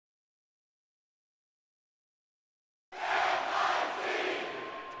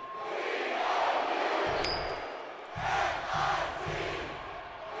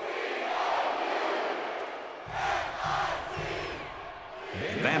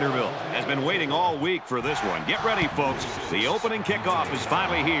Vanderbilt has been waiting all week for this one. Get ready, folks. The opening kickoff is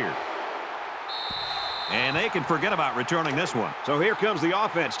finally here. And they can forget about returning this one. So here comes the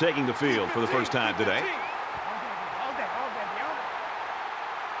offense taking the field for the first time today.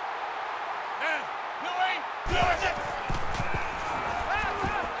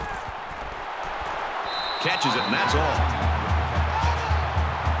 Catches it, and that's all.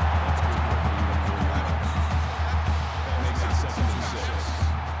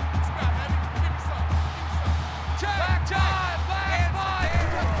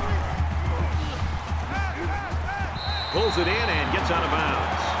 Pulls it in and gets out of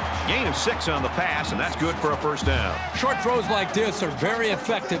bounds. Gain of 6 on the pass, and that's good for a first down. Short throws like this are very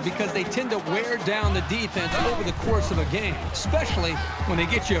effective because they tend to wear down the defense over the course of a game, especially when they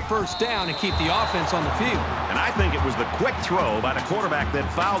get you a first down and keep the offense on the field. And I think it was the quick throw by the quarterback that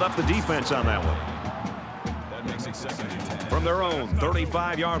fouled up the defense on that one. That makes it 2nd and 10. From their own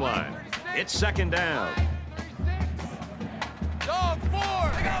 35-yard line, it's 2nd down. Dog 4.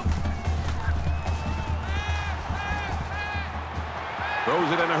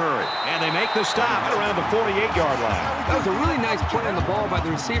 Throws it in a hurry, and they make the stop at around the 48-yard line. That was a really nice play on the ball by the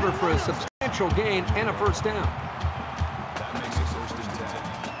receiver for a substantial gain and a first down. That makes it 1st and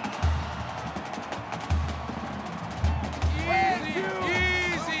 10.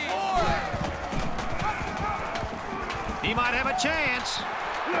 Easy. He might have a chance.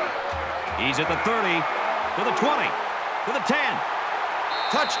 He's at the 30, to the 20, to the 10.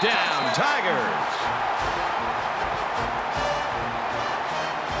 Touchdown, Tigers.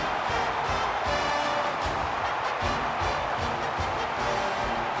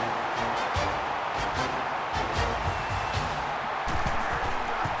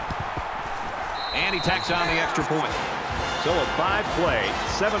 And he tacks on the extra point. So a 5-play,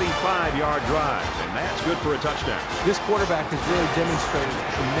 75-yard drive, and that's good for a touchdown. This quarterback has really demonstrated a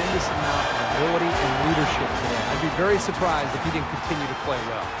tremendous amount of ability and leadership today. I'd be very surprised if he didn't continue to play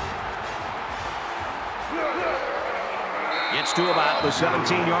well. Gets to about the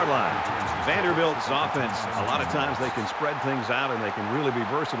 17-yard line. Vanderbilt's offense, a lot of times they can spread things out and they can really be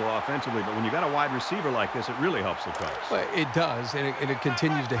versatile offensively, but when you got a wide receiver like this, it really helps the cause. Well, it does, and it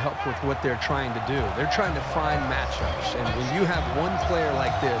continues to help with what they're trying to do. They're trying to find matchups, and when you have one player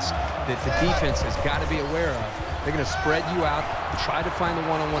like this that the defense has got to be aware of, they're going to spread you out, try to find the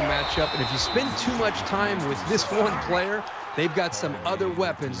one-on-one matchup, and if you spend too much time with this one player, they've got some other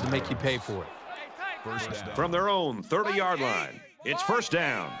weapons to make you pay for it. First down. From their own 30-yard line, it's first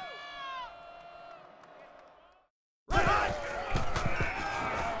down.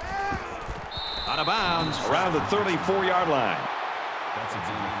 Out of bounds around the 34-yard line. That's a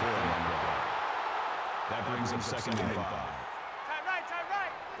gain of 4 on that drive. That brings up 2nd and 5. Time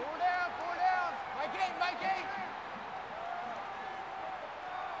right. 4 down. Mike 8.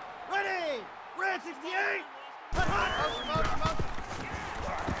 Ready. Red 68. Motion.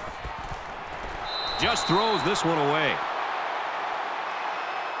 Just throws this one away.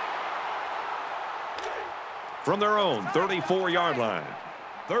 From their own 34-yard line,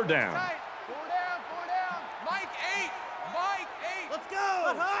 3rd down. 4 down. Mike 8. Let's go.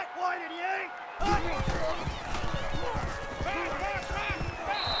 Hot. 188.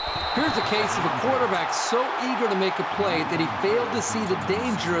 Here's a case of a quarterback so eager to make a play that he failed to see the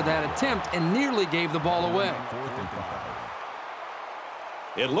danger of that attempt and nearly gave the ball away. 4th and 5.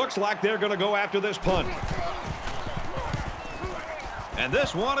 It looks like they're going to go after this punt. And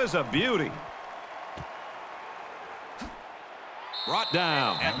this one is a beauty. Brought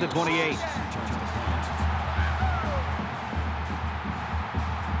down at the 28.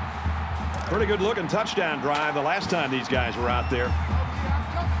 Pretty good looking touchdown drive the last time these guys were out there.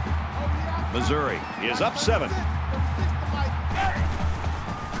 Missouri is up 7.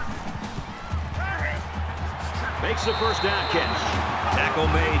 Makes the first down catch. Tackle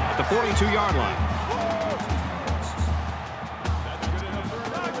made at the 42-yard line.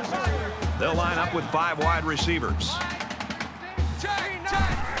 They'll line up with 5 wide receivers.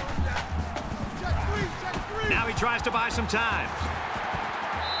 Now he tries to buy some time.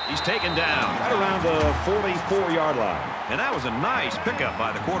 He's taken down right around the 44-yard line. And that was a nice pickup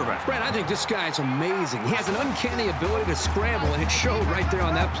by the quarterback. Brad, I think this guy's amazing. He has an uncanny ability to scramble, and it showed right there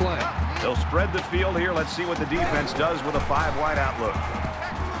on that play. They'll spread the field here. Let's see what the defense does with a 5-wide outlook.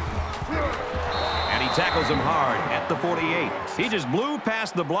 And he tackles him hard at the 48. He just blew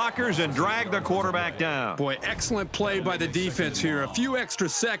past the blockers and dragged the quarterback down. Boy, excellent play by the defense here. A few extra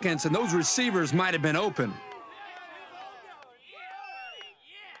seconds, and those receivers might have been open.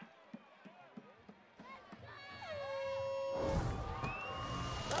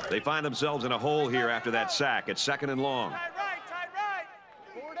 They find themselves in a hole here after that sack. It's 2nd and long. Tight right.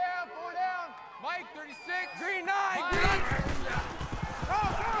 4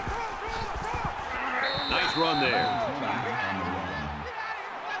 nice run there.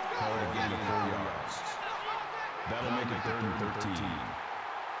 Call it a gain of 4 yards. That'll make it 3rd and 13.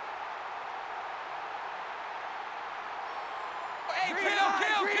 Hey, kill!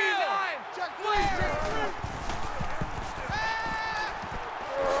 Check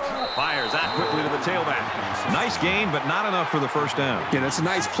Fires out quickly to the tailback. Nice gain, but not enough for the first down. Yeah, that's a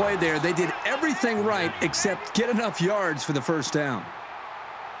nice play there. They did everything right except get enough yards for the first down.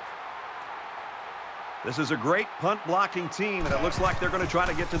 This is a great punt-blocking team, and it looks like they're going to try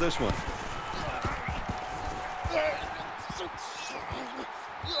to get to this one.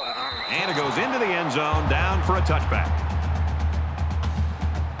 And it goes into the end zone, down for a touchback.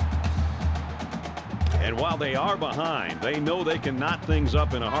 And while they are behind, they know they can knot things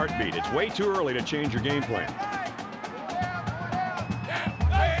up in a heartbeat. It's way too early to change your game plan.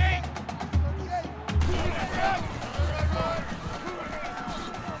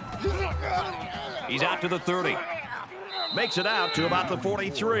 He's out to the 30. Makes it out to about the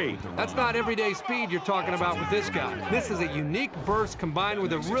 43. That's not everyday speed you're talking about with this guy. This is a unique burst combined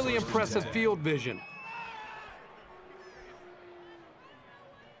with a really impressive field vision.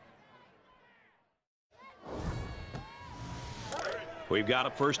 We've got a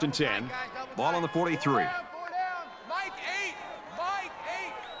 1st and 10. Ball on the 43. Mike 8.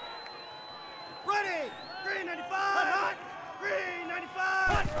 Ready. Green 95. Hot. Green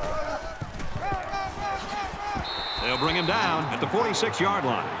 95. They'll bring him down at the 46-yard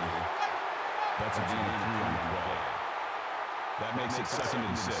line. That's a gain of 3 on the play. That makes it 2nd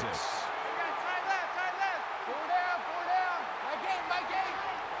and 6. Side left. 4 down. Mike 8.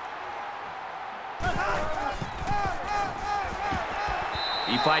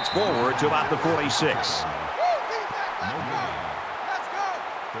 He fights forward to about the 46. Let's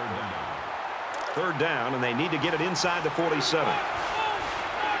go. 3rd down, and they need to get it inside the 47.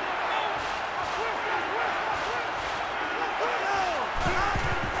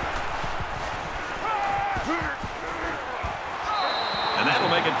 And that'll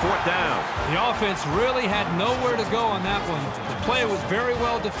make it 4th down. The offense really had nowhere to go on that one. The play was very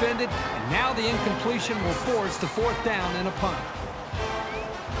well defended, and now the incompletion will force the 4th down and a punt.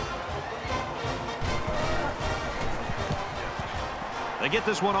 They get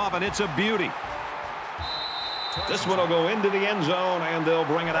this one off, and it's a beauty. This one will go into the end zone, and they'll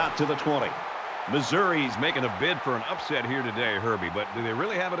bring it out to the 20. Missouri's making a bid for an upset here today, Herbie, but do they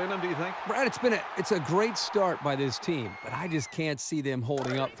really have it in them, do you think? Brad, it's a great start by this team, but I just can't see them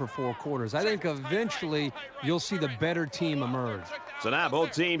holding up for 4 quarters. I think eventually you'll see the better team emerge. So now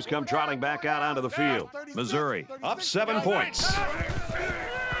both teams come trotting back out onto the field. Missouri up 7 points.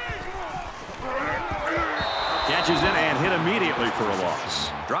 Catches in and hit immediately for a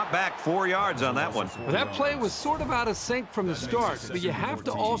loss. Drop back 4 yards on that one. Well, that play was sort of out of sync from the start, but you have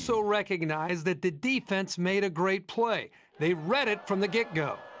to also recognize that the defense made a great play. They read it from the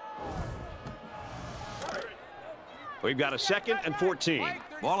get-go. We've got a 2nd and 14.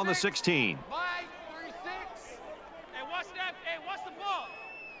 Ball on the 16. Mike 36. Hey, what's that? Hey, what's the ball?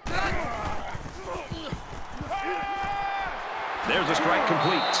 There's a strike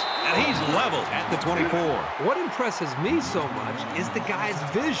complete. And he's leveled at the 24. What impresses me so much is the guy's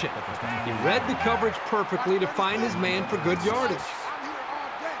vision. He read the coverage perfectly to find his man for good yardage.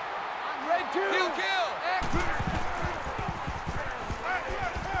 Kill.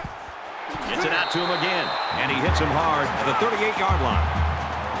 Gets it out to him again. And he hits him hard at the 38-yard line.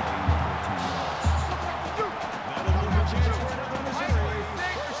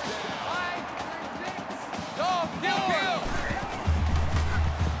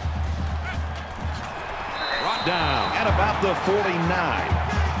 Down at about the 49.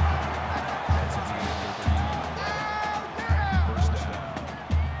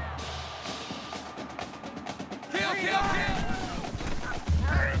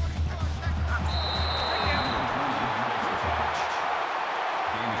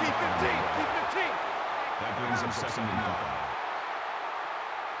 That brings him 2nd and 5.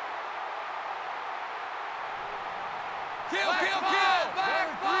 Kill. Back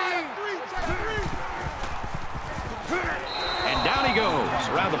 3. And down he goes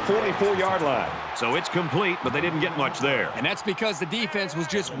around the 44-yard line. So it's complete, but they didn't get much there. And that's because the defense was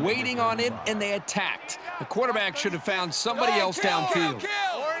just waiting on it, and they attacked. The quarterback should have found somebody else downfield.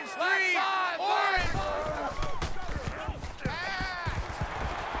 Orange 3. Orange.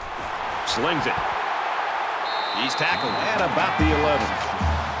 Slings it. He's tackled at about the 11.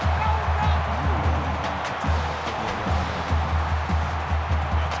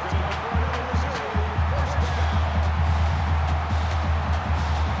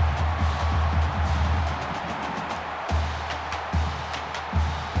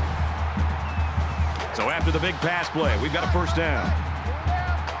 So So after the big pass play, we've got a first down.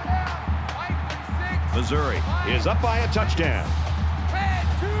 Missouri is up by a touchdown.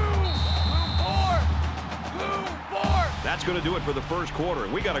 That's going to do it for the first quarter,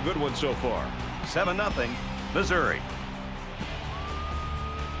 and we got a good one so far. 7-0, Missouri.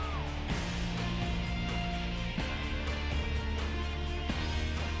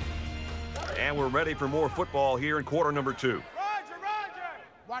 And we're ready for more football here in quarter number 2. Roger.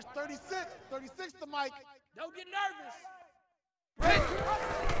 Watch 36. 36 to Mike. Don't get nervous.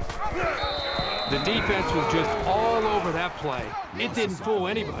 The defense was just all over that play. It didn't fool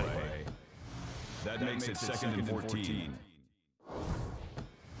anybody. That makes it 2nd and 14.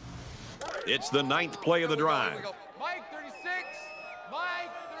 It's the 9th play of the drive. Mike 36.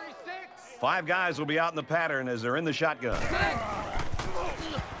 Mike 36. 5 guys will be out in the pattern as they're in the shotgun.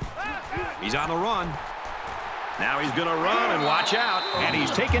 He's on the run. Now he's going to run and watch out. And he's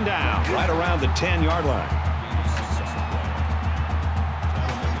taken down right around the 10-yard line.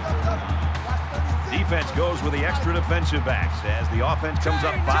 Defense goes with the extra defensive backs as the offense comes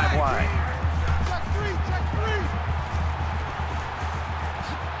up 5 wide.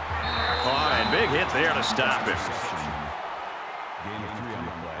 Oh, and big hit there to stop him.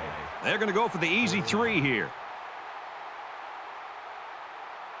 They're going to go for the easy 3 here.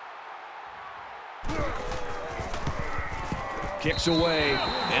 Kicks away,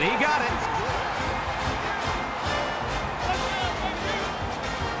 and he got it.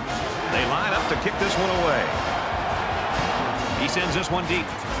 They line up to kick this one away. He sends this one deep.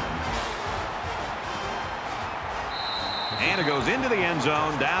 And it goes into the end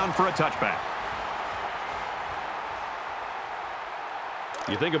zone, down for a touchback.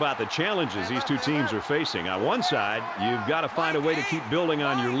 You think about the challenges these two teams are facing. On one side, you've got to find a way to keep building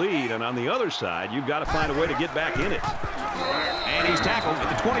on your lead, and on the other side, you've got to find a way to get back in it. And he's tackled at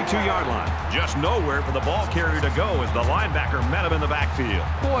the 22-yard line. Just nowhere for the ball carrier to go as the linebacker met him in the backfield.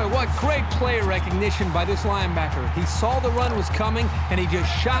 Boy, what great play recognition by this linebacker. He saw the run was coming, and he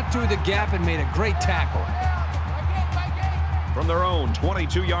just shot through the gap and made a great tackle. From their own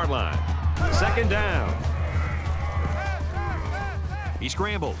 22-yard line. 2nd down. He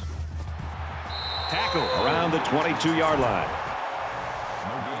scrambles. Tackle around the 22-yard line.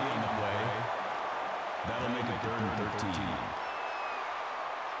 No gain on the play. That'll make it 3rd and 13.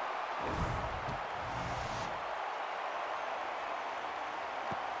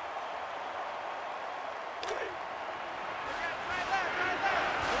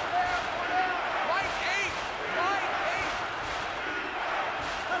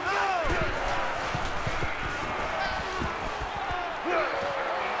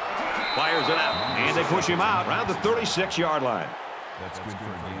 Fires it out, and they push him out around the 36-yard line. That's good for a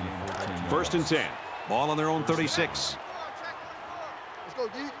gain of 14. 1st and 10. Ball on their own 36. Let's go,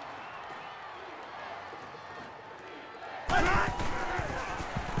 D.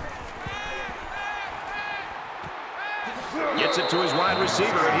 Gets it to his wide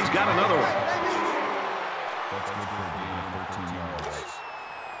receiver, and he's got another one. That's good for a gain of 13 yards.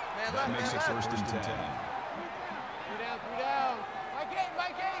 That makes it 1st and 10. 3 down. Mike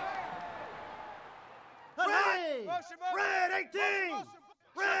 8. Red 18.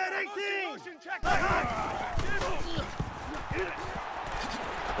 Red 18.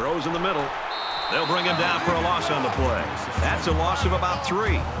 Throws in the middle. They'll bring him down for a loss on the play. That's a loss of about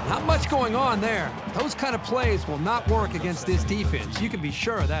 3. Not much going on there. Those kind of plays will not work against this defense. You can be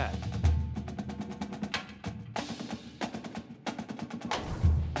sure of that.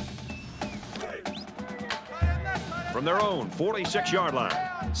 From their own 46-yard line.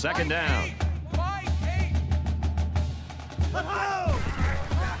 2nd down.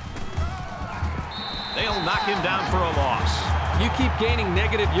 They'll knock him down for a loss. You keep gaining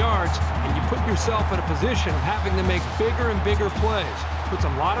negative yards, and you put yourself in a position of having to make bigger and bigger plays. Puts a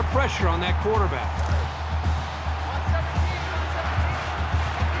lot of pressure on that quarterback.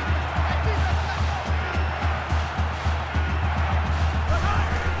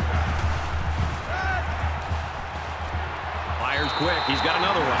 Fires quick. He's got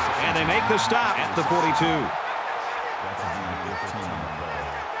another one. And they make the stop at the 42. That's a gain of 15 on the ball.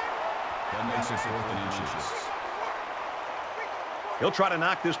 That makes it 4th and inches. He'll try to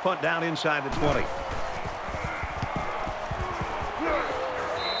knock this punt down inside the 20.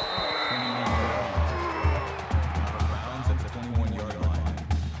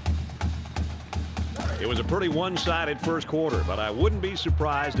 It was a pretty one-sided first quarter, but I wouldn't be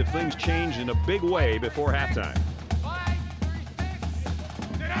surprised if things changed in a big way before halftime.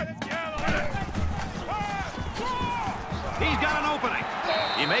 He's got an opening.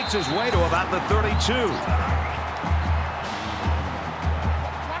 He makes his way to about the 32.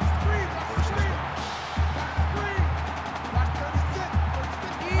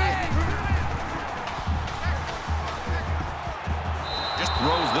 just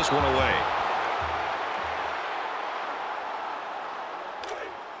throws this one away.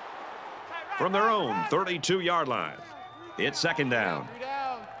 From their own 32-yard line, it's second down.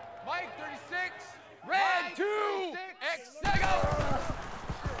 Mike, 36. Red 2. X.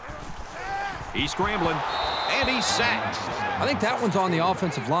 He's scrambling, and he's sacked. I think that one's on the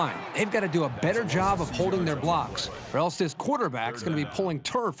offensive line. They've got to do a better job of holding their blocks, or else this quarterback's going to be pulling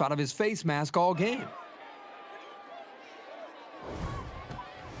turf out of his face mask all game.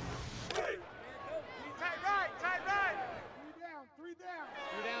 Tight right. 3 down.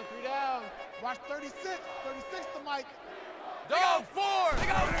 3 down. Watch 36. 36 to Mike. Dog 4.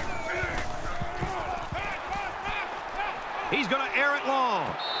 He's going to air it long.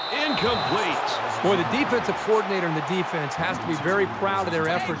 Incomplete. Boy, the defensive coordinator and the defense has to be very proud of their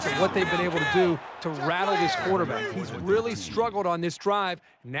efforts and what they've been able to do to rattle this quarterback. He's really struggled on this drive.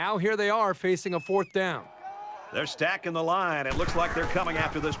 Now here they are facing a 4th down. They're stacking the line. It looks like they're coming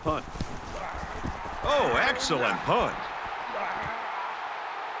after this punt. Oh, excellent punt.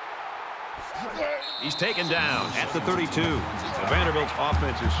 He's taken down at the 32. Vanderbilt's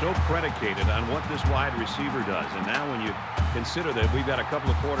offense is so predicated on what this wide receiver does. And now when you consider that we've got a couple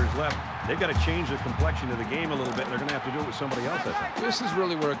of quarters left, they've got to change the complexion of the game a little bit, and they're going to have to do it with somebody else, I think. This is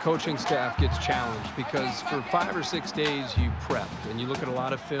really where a coaching staff gets challenged, because for 5 or 6 days you prep and you look at a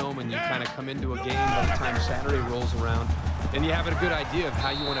lot of film and you kind of come into a game by the time Saturday rolls around and you have a good idea of how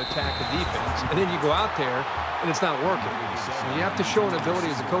you want to attack the defense, and then you go out there and it's not working. So you have to show an ability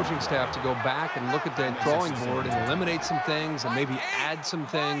as a coaching staff to go back and look at the drawing board and eliminate some things and maybe add some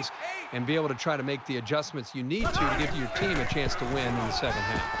things and be able to try to make the adjustments you need to give your team a chance to win in the second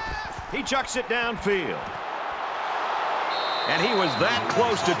half. He chucks it downfield. And he was that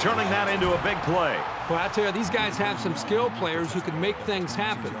close to turning that into a big play. Well, I tell you, these guys have some skilled players who can make things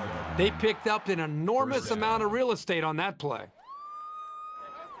happen. They picked up an enormous amount of real estate on that play.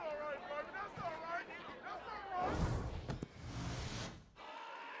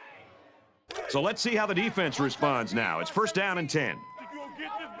 So let's see how the defense responds now. It's first down and 10. You think you gonna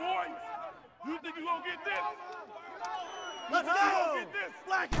get this, boy? You think you gonna get this? Let's go! Get this.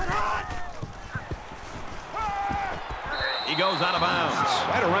 Black and hot! He goes out of bounds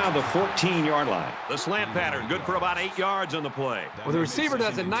right around the 14-yard line. The slant pattern good for about 8 yards on the play. Well, the receiver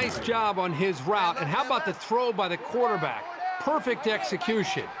does a nice job on his route. And how about the throw by the quarterback? Perfect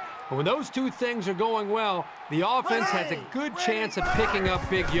execution. And when those two things are going well, the offense has a good chance of picking up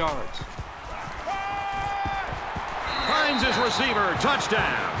big yards. Finds his receiver.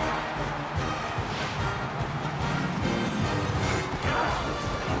 Touchdown.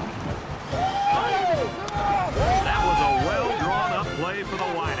 That was a well-drawn-up play for the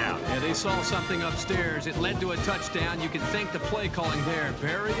wideout. Yeah, they saw something upstairs. It led to a touchdown. You can thank the play calling there.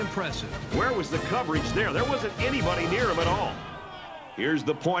 Very impressive. Where was the coverage there? There wasn't anybody near him at all. Here's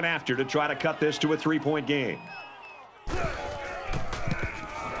the point after to try to cut this to a 3-point game.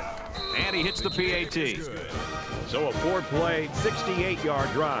 And he hits the PAT. So a 4-play,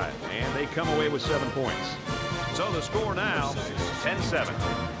 68-yard drive, and they come away with 7 points. So the score now, 10-7.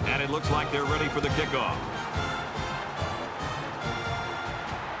 And it looks like they're ready for the kickoff.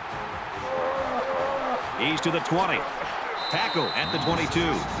 He's to the 20. Tackle at the 22.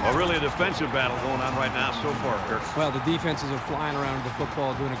 Well, really a defensive battle going on right now so far, Kirk. Well, the defenses are flying around with the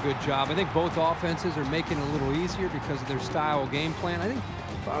football, doing a good job. I think both offenses are making it a little easier because of their style game plan. I think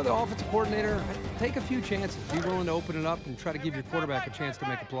if I were the offensive coordinator, I'd take a few chances. Be willing to open it up and try to give your quarterback a chance to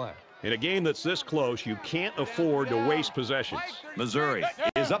make a play. In a game that's this close, you can't afford to waste possessions. Missouri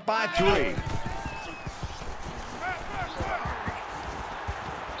is up by 3.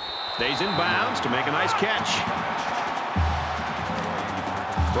 Stays in bounds to make a nice catch.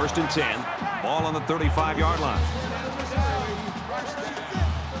 First and 10. Ball on the 35-yard line.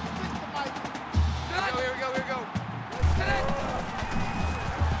 Here we go.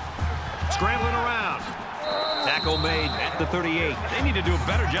 Scrambling around. Tackle made at the 38. They need to do a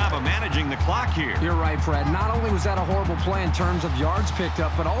better job of managing the clock here. You're right, Fred. Not only was that a horrible play in terms of yards picked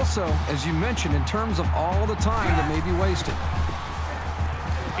up, but also, as you mentioned, in terms of all the time that may be wasted.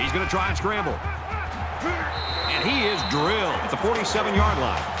 He's going to try and scramble. And he is drilled at the 47-yard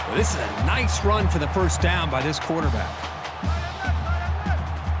line. Well, this is a nice run for the first down by this quarterback.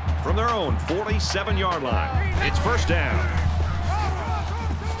 From their own 47-yard line, it's first down.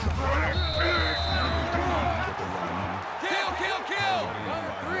 Kill!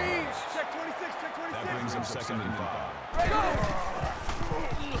 3. Check 26. That brings him second and 5.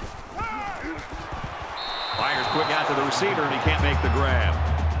 Fires quick out to the receiver, and he can't make the grab.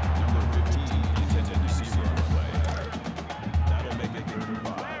 Number 15, intended receiver on the play. That'll make it 3rd and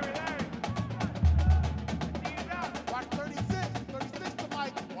 5. Watch 36 to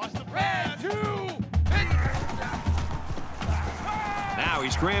Now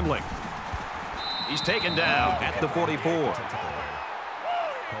he's scrambling. He's taken down at the 44.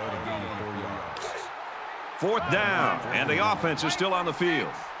 Fourth down, and the offense is still on the field.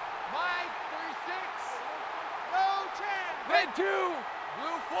 Mike, 36. No chance. Red 2.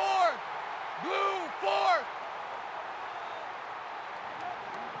 Blue 4. Blue 4.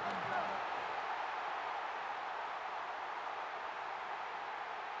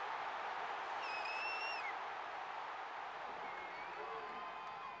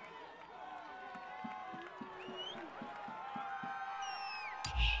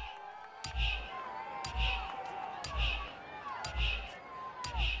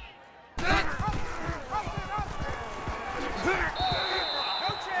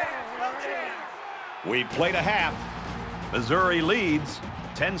 We played a half. Missouri leads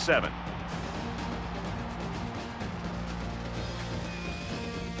 10-7.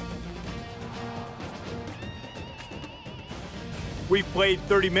 We've played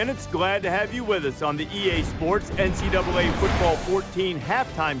 30 minutes. Glad to have you with us on the EA Sports NCAA Football 14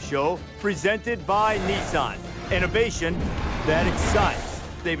 halftime show presented by Nissan. Innovation that excites.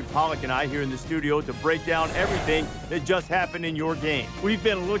 David Pollack and I here in the studio to break down everything that just happened in your game. We've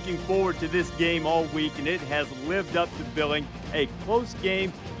been looking forward to this game all week, and it has lived up to billing. A close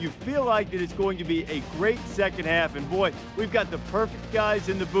game. You feel like that it's going to be a great second half, and boy, we've got the perfect guys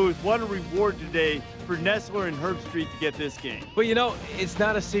in the booth. What a reward today for Nessler and Herbstreit to get this game. Well, you know, it's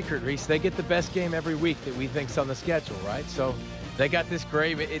not a secret, Reese. They get the best game every week that we think's on the schedule, right? So they got this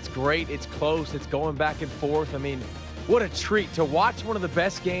great. It's great. It's close. It's going back and forth. I mean, what a treat to watch one of the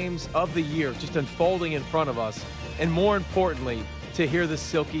best games of the year just unfolding in front of us, and more importantly, to hear the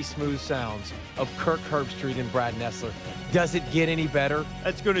silky smooth sounds of Kirk Herbstreit and Brad Nessler. Does it get any better?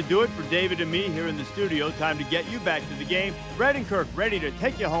 That's going to do it for David and me here in the studio. Time to get you back to the game. Brad and Kirk ready to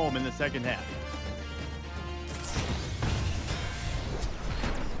take you home in the second half.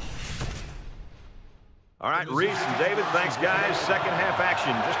 All right, Reese and David, thanks, guys. Second half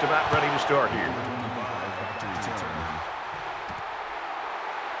action just about ready to start here.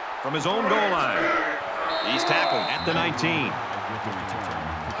 From his own goal line, he's tackled at the 19.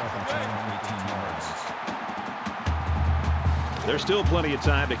 There's still plenty of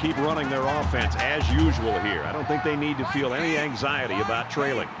time to keep running their offense as usual here. I don't think they need to feel any anxiety about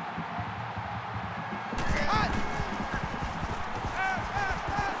trailing.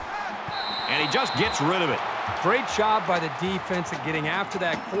 And he just gets rid of it. Great job by the defense at getting after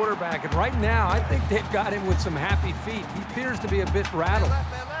that quarterback. And right now, I think they've got him with some happy feet. He appears to be a bit rattled.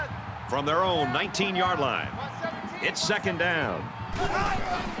 From their own 19-yard line, it's second down.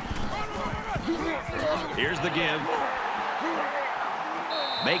 Here's the give.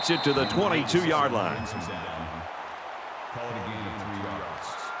 Makes it to the 22-yard line. Call it a gain of 3 yards.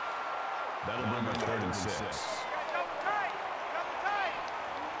 That'll bring up 3rd and 6.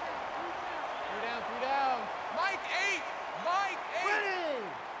 Three down. Mike 8. Mike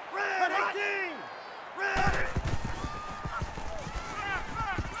 8. Red 18. Red.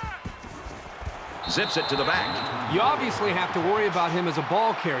 Zips it to the back. You obviously have to worry about him as a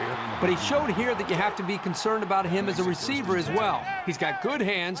ball carrier, but he showed here that you have to be concerned about him as a receiver as well. He's got good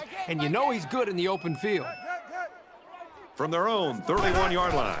hands, and you know he's good in the open field. From their own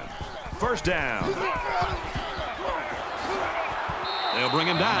 31-yard line, first down. They'll bring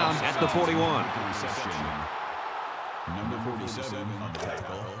him down at the 41. Number 47 on the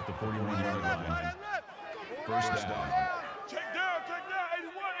tackle at the 41-yard line. First down. Check down,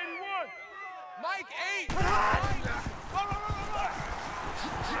 81. Mike 8.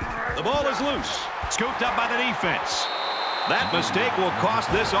 The ball is loose. Scooped up by the defense. That mistake will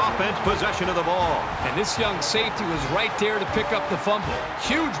cost this offense possession of the ball. And this young safety was right there to pick up the fumble.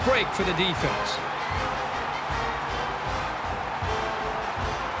 Huge break for the defense.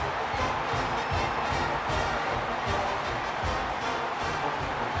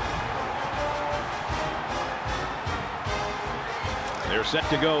 They're set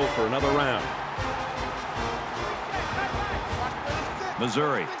to go for another round.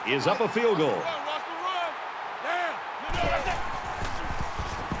 Missouri is up a field goal.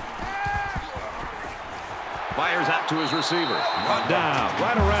 Fires out to his receiver. Brought down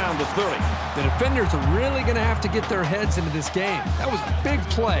right around the 30. The defenders are really going to have to get their heads into this game. That was a big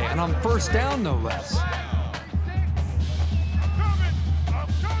play, and on first down, no less.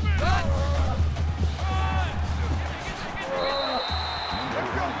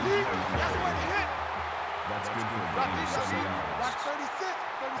 That's good for a gain of 7 yards. Watch 36.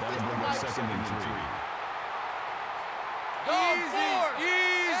 That'll bring up 2nd and 3.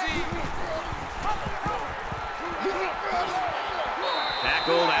 Easy.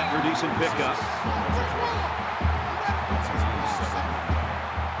 Tackled after a decent pickup.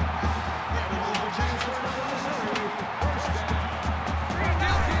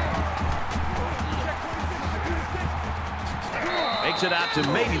 Takes it out to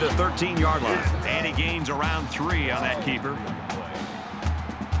maybe the 13-yard line. And he gains around 3 on that keeper.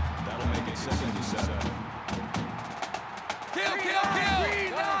 That'll make it 2nd and 7.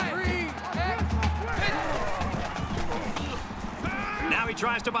 Now he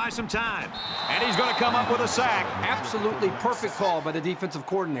tries to buy some time. And he's going to come up with a sack. Absolutely perfect call by the defensive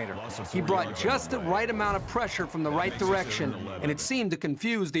coordinator. He brought just the right amount of pressure from the right direction, and it seemed to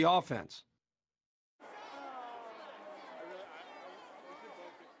confuse the offense.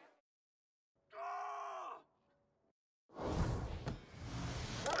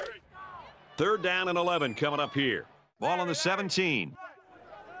 Third down and 11 coming up here. Ball on the 17.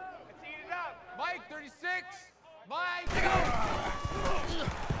 Mike, 36. Mike.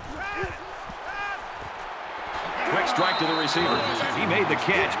 Quick strike to the receiver. He made the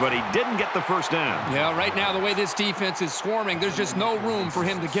catch, but he didn't get the first down. Yeah, right now, the way this defense is swarming, there's just no room for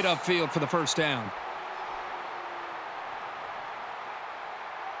him to get upfield for the first down.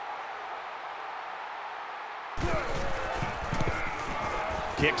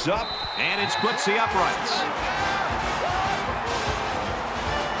 Kicks up, and it splits the uprights.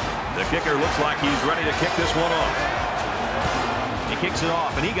 The kicker looks like he's ready to kick this one off. He kicks it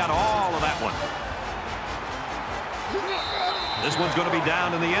off, and he got all of that one. This one's going to be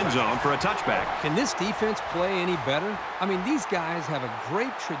down in the end zone for a touchback. Can this defense play any better? I mean, these guys have a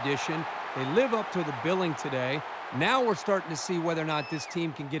great tradition. They live up to the billing today. Now we're starting to see whether or not this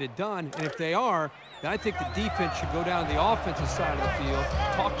team can get it done. And if they are, then I think the defense should go down to the offensive side of the field,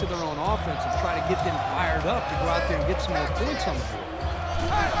 talk to their own offense, and try to get them fired up to go out there and get some more points on the board.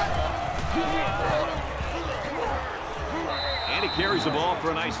 And he carries the ball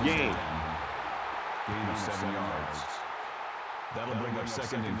for a nice gain. Gain of 7 yards. That'll bring up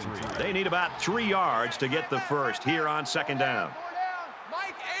 2nd and 3. They need about 3 yards to get the first here on 2nd down.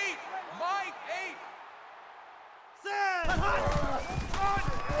 Mike, 8. Mike,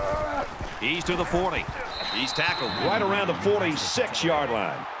 8. He's to the 40. He's tackled right around the 46-yard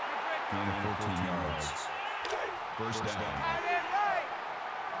line. Gain of 14 yards. First down. Tight end right.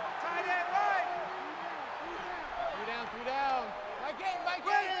 Tight end right. 3 down. Mike, 8. Mike,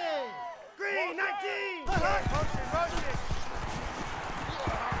 8. Green, 19. Motion.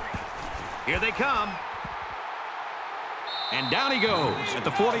 Here they come. And down he goes at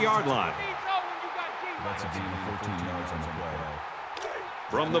the 40-yard line. That's a gain of 14 yards on the play.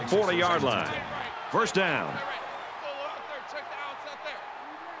 From the 40-yard line. First down. Check the outs out there.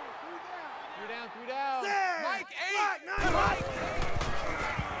 3 down. Mike,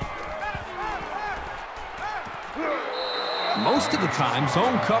 8. Most of the time,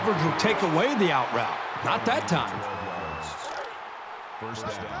 zone coverage will take away the out route. Not that time. First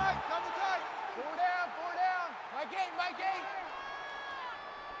down. Double tight. 4 down. Mike, 8.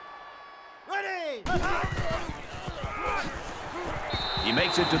 Ready. He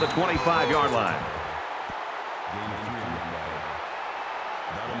makes it to the 25-yard line. Gain of 3 on the play.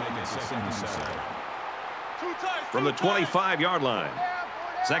 That'll make it 2nd and 7. From the 25-yard line.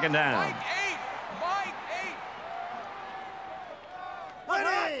 2nd down. Mike, 8.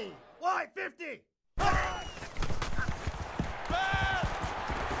 Ready. Wide 50.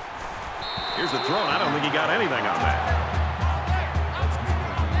 Here's the throw. I don't think he got anything on that.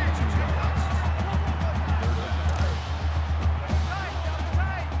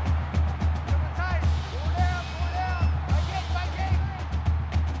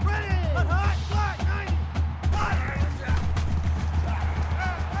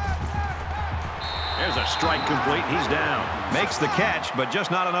 There's a strike complete. He's down. Makes the catch, but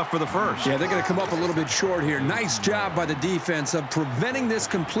just not enough for the first. Yeah, they're going to come up a little bit short here. Nice job by the defense of preventing this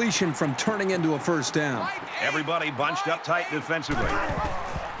completion from turning into a first down. Everybody bunched up tight defensively.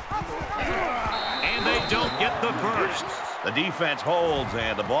 And they don't get the first. The defense holds,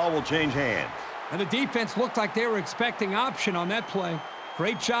 and the ball will change hands. And the defense looked like they were expecting option on that play.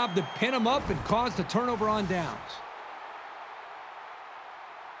 Great job to pin them up and cause the turnover on downs.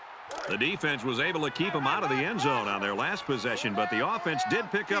 The defense was able to keep them out of the end zone on their last possession, but the offense did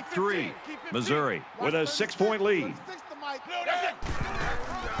pick up 3. Missouri with a 6-point lead.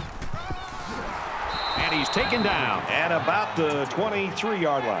 And he's taken down at about the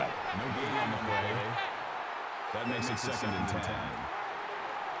 23-yard line. No gain on the play. That makes it 2nd and 10.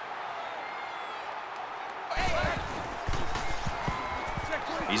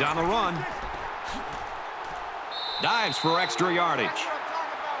 He's on the run. Dives for extra yardage.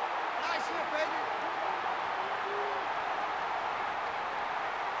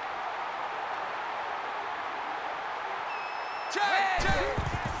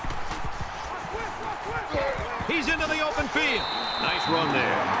 He's into the open field. Nice run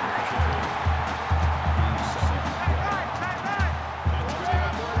there.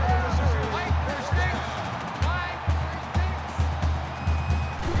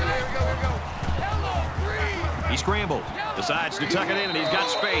 scrambles. Decides to tuck it in, and he's got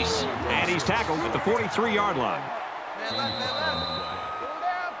space. And he's tackled at the 43-yard line.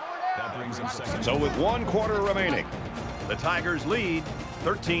 That brings him second. So with 1 quarter remaining, the Tigers lead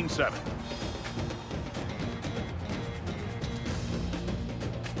 13-7.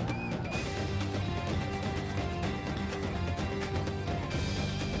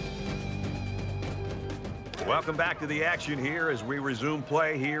 Welcome back to the action here as we resume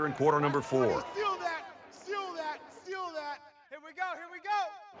play here in quarter number 4. Seal that, seal that, seal that. Here we go, here we go.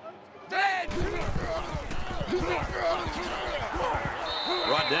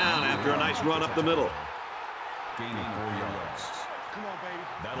 Brought down after a nice run up the middle. Gaining 4 yards. Come on, baby.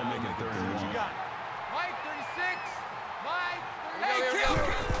 That'll make it 3rd and 1. You got it. Mike, 36. Mike, 36. Hey, kill.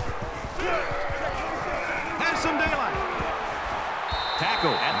 Has some daylight.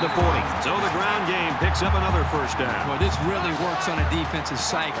 Tackle at the 40. So the ground game picks up another first down. Well, this really works on a defensive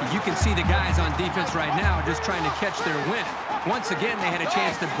psyche. You can see the guys on defense right now just trying to catch their wind. Once again, they had a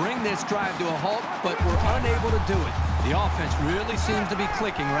chance to bring this drive to a halt, but were unable to do it. The offense really seems to be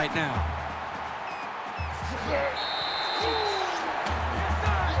clicking right now.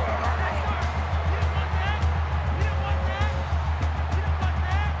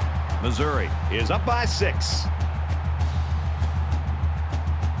 Missouri is up by 6.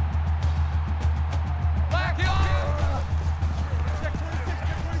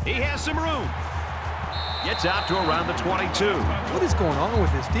 He has some room. Gets out to around the 22. What is going on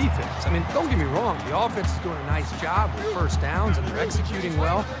with this defense? I mean, don't get me wrong. The offense is doing a nice job with first downs and they're executing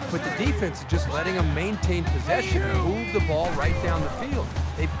well, but the defense is just letting them maintain possession and move the ball right down the field.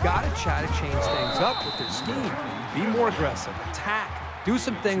 They've got to try to change things up with their scheme. Be more aggressive, attack, do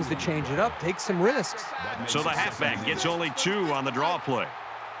some things to change it up, take some risks. So the halfback gets only 2 on the draw play.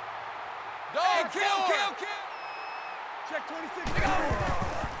 Hey, kill. Check 26.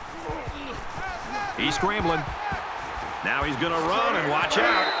 He's scrambling. Now he's going to run and watch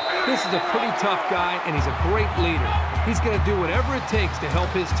out. This is a pretty tough guy, and he's a great leader. He's going to do whatever it takes to help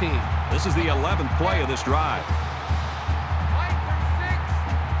his team. This is the 11th play of this drive. Mike, 36.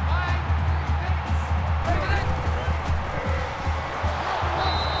 Mike,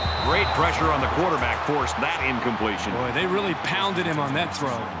 36. Great pressure on the quarterback forced that incompletion. Boy, they really pounded him on that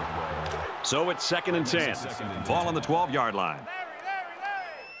throw. So it's 2nd and 10. Ball on the 12-yard line.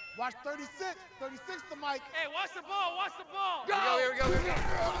 Watch 36. 36 to Mike. Hey, watch the ball. Watch the ball. Go. Here we go.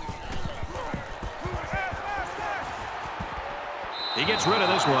 He gets rid of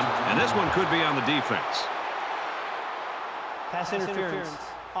this one, and this one could be on the defense. Pass interference.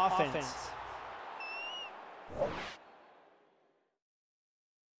 Offense.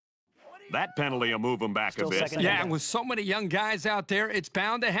 That penalty will move him back a bit. Yeah, and with so many young guys out there, it's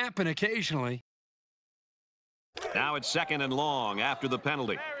bound to happen occasionally. Now it's 2nd and long after the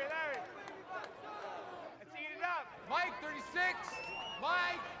penalty. Let's eat it up. Mike, 36.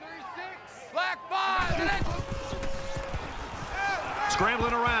 Mike, 36. Black 5.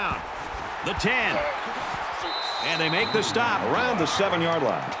 Scrambling around. The 10. And they make the stop around the 7-yard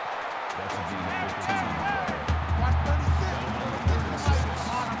line. That's a gain of 15. Watch 36.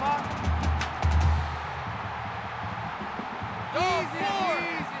 Easy.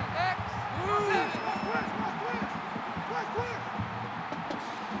 X. Move.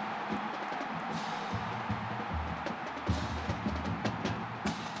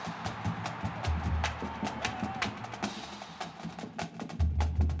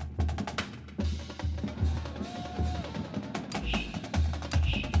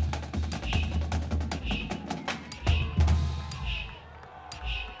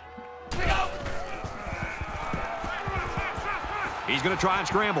 He's going to try and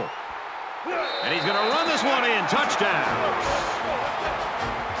scramble. And he's going to run this one in. Touchdown.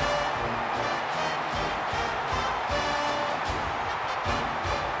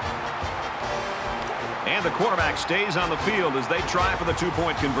 And the quarterback stays on the field as they try for the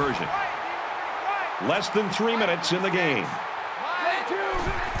 2-point conversion. Less than 3 minutes in the game.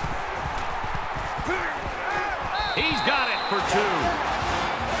 He's got it for 2.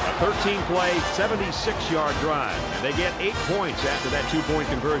 A 13-play, 76-yard drive. And they get 8 points after that 2-point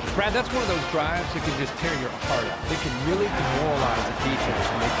conversion. Brad, that's one of those drives that can just tear your heart out. They can really demoralize the defense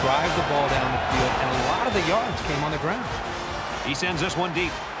when they drive the ball down the field, and a lot of the yards came on the ground. He sends this one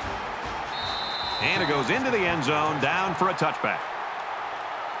deep. And it goes into the end zone, down for a touchback.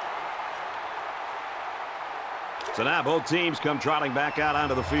 So now both teams come trotting back out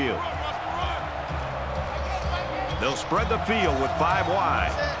onto the field. They'll spread the field with 5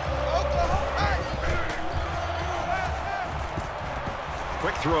 wide.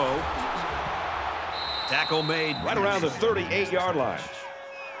 Quick throw. Tackle made right around the 38-yard line.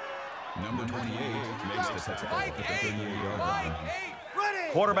 Number 28 makes the tackle at the 38-yard line.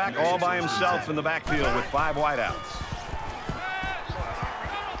 Quarterback all by himself in the backfield with 5 wideouts.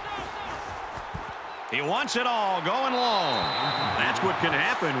 He wants it all going long. That's what can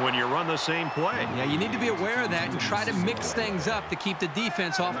happen when you run the same play. Yeah, you need to be aware of that and try to mix things up to keep the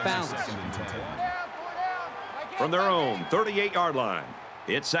defense off balance. From their own 38-yard line,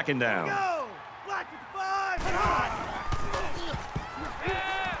 it's second down. Go! Black 55!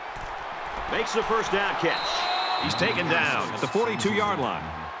 Makes the first down catch. He's taken down at the 42-yard line.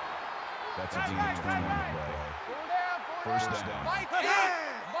 That's a D 21 play. First down. Black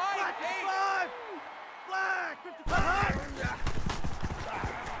 55! Black 55!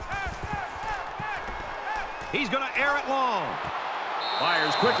 He's going to air it long.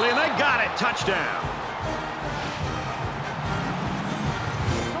 Fires quickly, and they got it. Touchdown.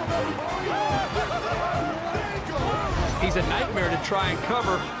 He's a nightmare to try and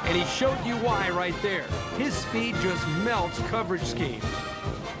cover, and he showed you why right there. His speed just melts coverage schemes.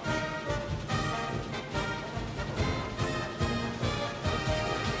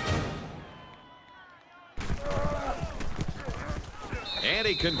 And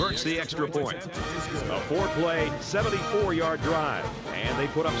he converts the extra point. A 4-play, 74-yard drive. And they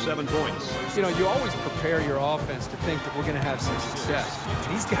put up 7 points. You know, you always prepare your offense to think that we're going to have some success.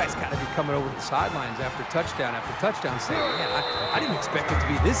 These guys got to be coming over the sidelines after touchdown saying, man, I didn't expect it to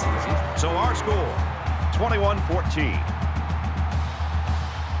be this easy. So our score, 21-14.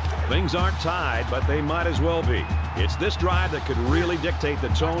 Things aren't tied, but they might as well be. It's this drive that could really dictate the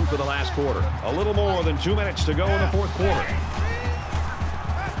tone for the last quarter. A little more than 2 minutes to go in the fourth quarter.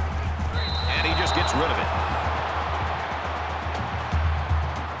 And he just gets rid of it.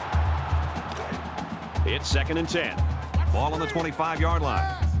 It's second and 10. Ball on the 25-yard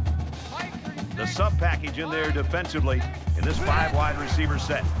line. The sub package in there defensively in this 5-wide receiver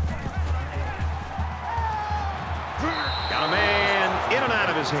set. Got a man in and out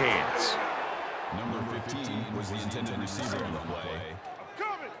of his hands. Number 15 was the intended receiver on the play.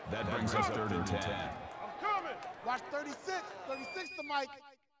 That brings us 3rd and 10. I'm coming. Watch 36. 36 to Mike.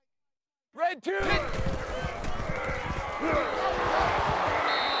 Red 2.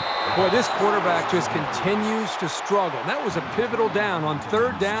 Boy, this quarterback just continues to struggle. That was a pivotal down. On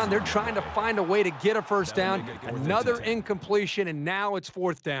 3rd down, they're trying to find a way to get a first down. Another incompletion, and now it's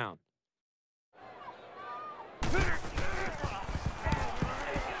 4th down.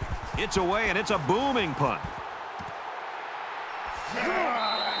 It's away, and it's a booming punt.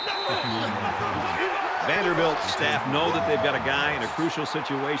 Vanderbilt staff know that they've got a guy in a crucial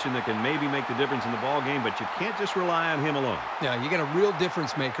situation that can maybe make the difference in the ball game, but you can't just rely on him alone. Yeah, you got a real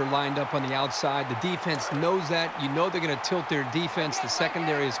difference maker lined up on the outside. The defense knows that. You know they're going to tilt their defense, the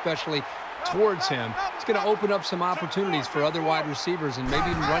secondary especially, towards him. It's going to open up some opportunities for other wide receivers and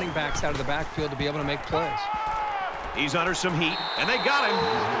maybe even running backs out of the backfield to be able to make plays. He's under some heat, and they got him.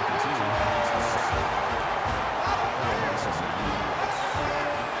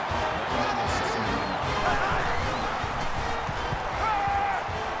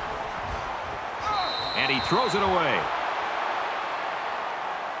 And he throws it away.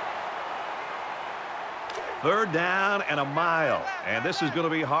 3rd down and a mile. And this is going to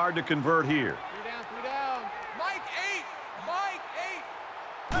be hard to convert here. 3 down. Mike 8. Mike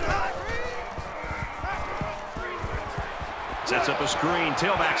 8. Sets up a screen.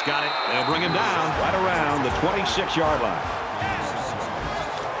 Tailback's got it. They'll bring him down right around the 26-yard line.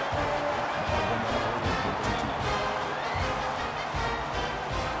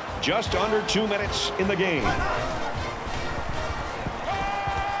 Just under 2 minutes in the game. Well,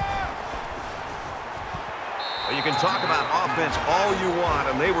 you can talk about offense all you want,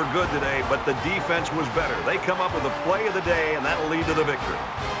 and they were good today, but the defense was better. They come up with the play of the day, and that'll lead to the victory.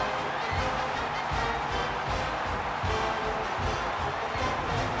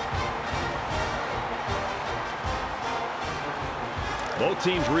 Both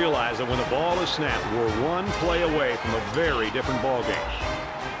teams realize that when the ball is snapped, we're one play away from a very different ball game.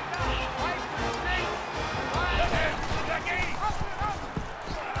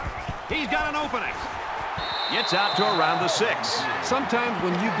 He's got an opening. Gets out to around the 6. Sometimes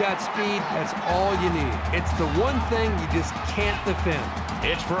when you've got speed, that's all you need. It's the one thing you just can't defend.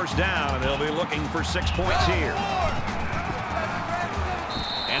 It's 1st down, and they'll be looking for 6 points here.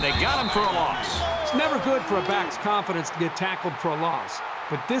 And they got him for a loss. It's never good for a back's confidence to get tackled for a loss.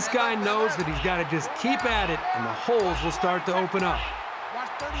 But this guy knows that he's got to just keep at it, and the holes will start to open up. Watch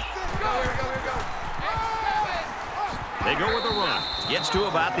 36. Go, here we go, here we go. They go with a run. Gets to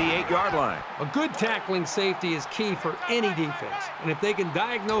about the 8-yard line. A good tackling safety is key for any defense. And if they can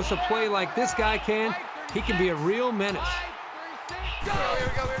diagnose a play like this guy can, he can be a real menace. Go, here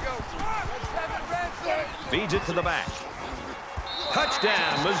we go, here we go. Feeds it to the back.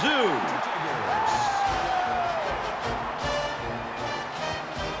 Touchdown, Mizzou.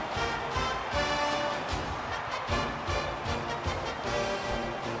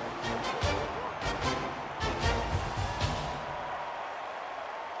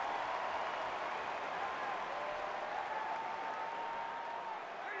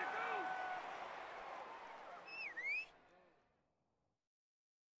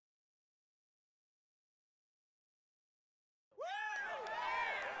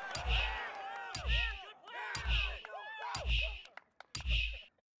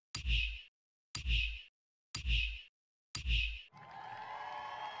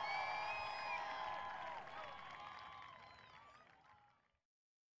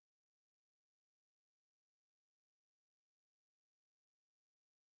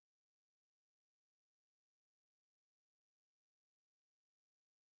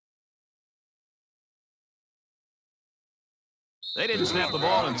 They didn't snap the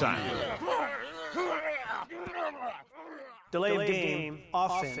ball in time. Delay of game,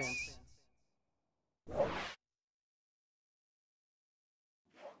 offense.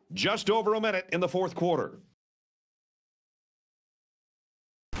 Just over a minute in the fourth quarter.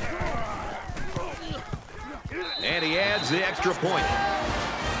 And he adds the extra point.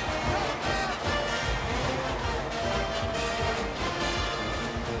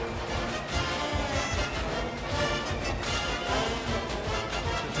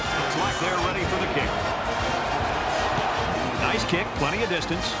 They're ready for the kick. Nice kick, plenty of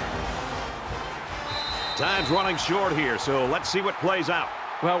distance. Time's running short here, so let's see what plays out.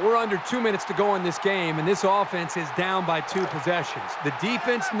 Well, we're under 2 minutes to go in this game, and this offense is down by 2 possessions. The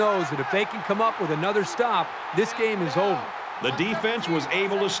defense knows that if they can come up with another stop, this game is over. The defense was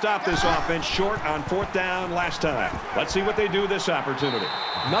able to stop this offense short on 4th down last time. Let's see what they do this opportunity.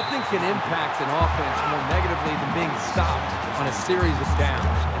 Nothing can impact an offense more negatively than being stopped on a series of downs.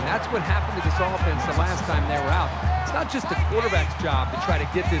 And that's what happened to this offense the last time they were out. It's not just the quarterback's job to try to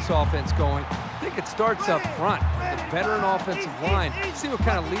get this offense going. I think it starts up front. The veteran offensive line, see what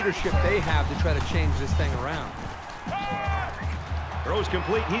kind of leadership they have to try to change this thing around. Throws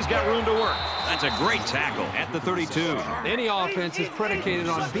complete. He's got room to work. That's a great tackle at the 32. Any offense is predicated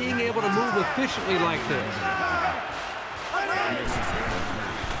on being able to move efficiently like this.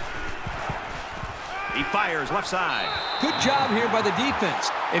 He fires left side. Good job here by the defense.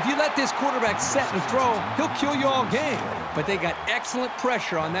 If you let this quarterback set and throw, he'll kill you all game. But they got excellent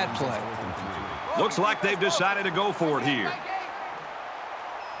pressure on that play. Looks like they've decided to go for it here.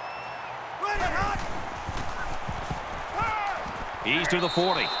 He's to the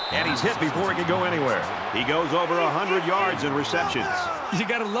 40, and he's hit before he can go anywhere. He goes over 100 yards in receptions. You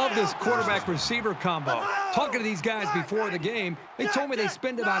got to love this quarterback-receiver combo. Talking to these guys before the game, they told me they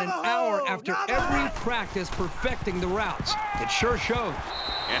spend about an hour after every practice perfecting the routes. It sure shows.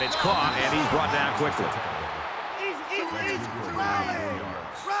 And it's caught, and he's brought down quickly.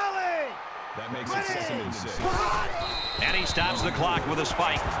 Rally! That makes it 2nd and 6. And he stops the clock with a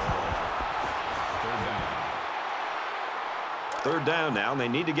spike. 3rd down now, and they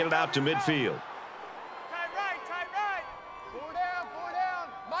need to get it out to midfield. Tight right. 4 down.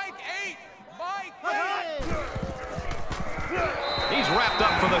 Mike 8. Mike 8. He's wrapped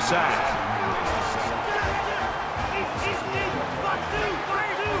up for the sack.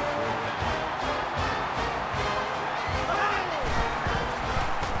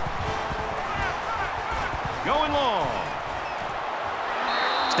 Going long.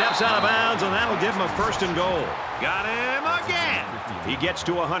 Steps out of bounds, and that'll give him a 1st and goal. Got him again. He gets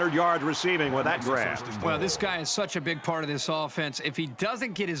to 100 yards receiving with that grab. Well, this guy is such a big part of this offense. If he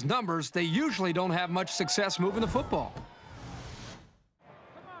doesn't get his numbers, they usually don't have much success moving the football.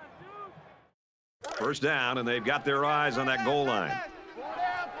 1st down, and they've got their eyes on that goal line. 4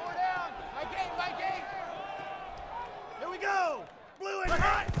 down. Mike 8. Here we go. Blue and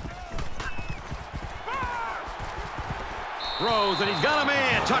hot. Throws, and he's got a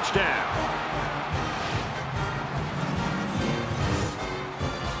man. Touchdown.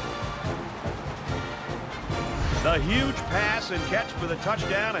 The huge pass and catch for the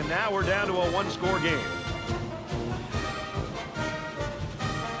touchdown, and now we're down to a 1-score game.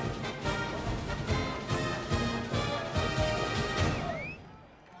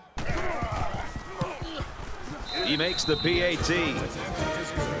 He makes the PAT.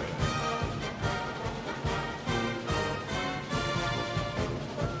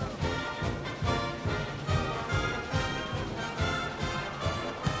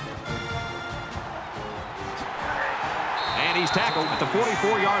 And he's tackled at the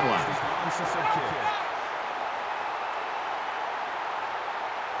 44-yard line.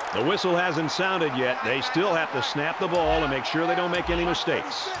 The whistle hasn't sounded yet. They still have to snap the ball and make sure they don't make any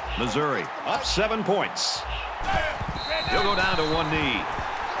mistakes. Missouri up 7 points. He'll go down to one knee.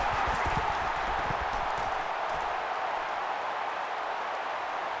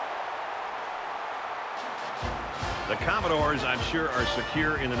 The Commodores, I'm sure, are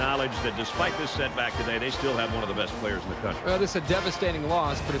secure in the knowledge that despite this setback today, they still have one of the best players in the country. Well, this is a devastating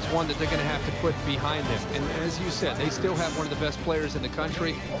loss, but it's one that they're going to have to put behind them. And as you said, they still have one of the best players in the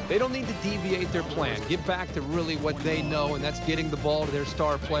country. They don't need to deviate their plan. Get back to really what they know, and that's getting the ball to their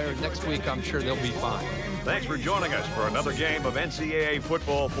star player. Next week, I'm sure they'll be fine. Thanks for joining us for another game of NCAA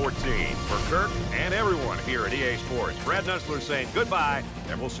Football 14. For Kirk and everyone here at EA Sports, Brad Nussler saying goodbye,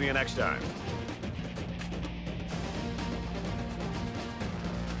 and we'll see you next time.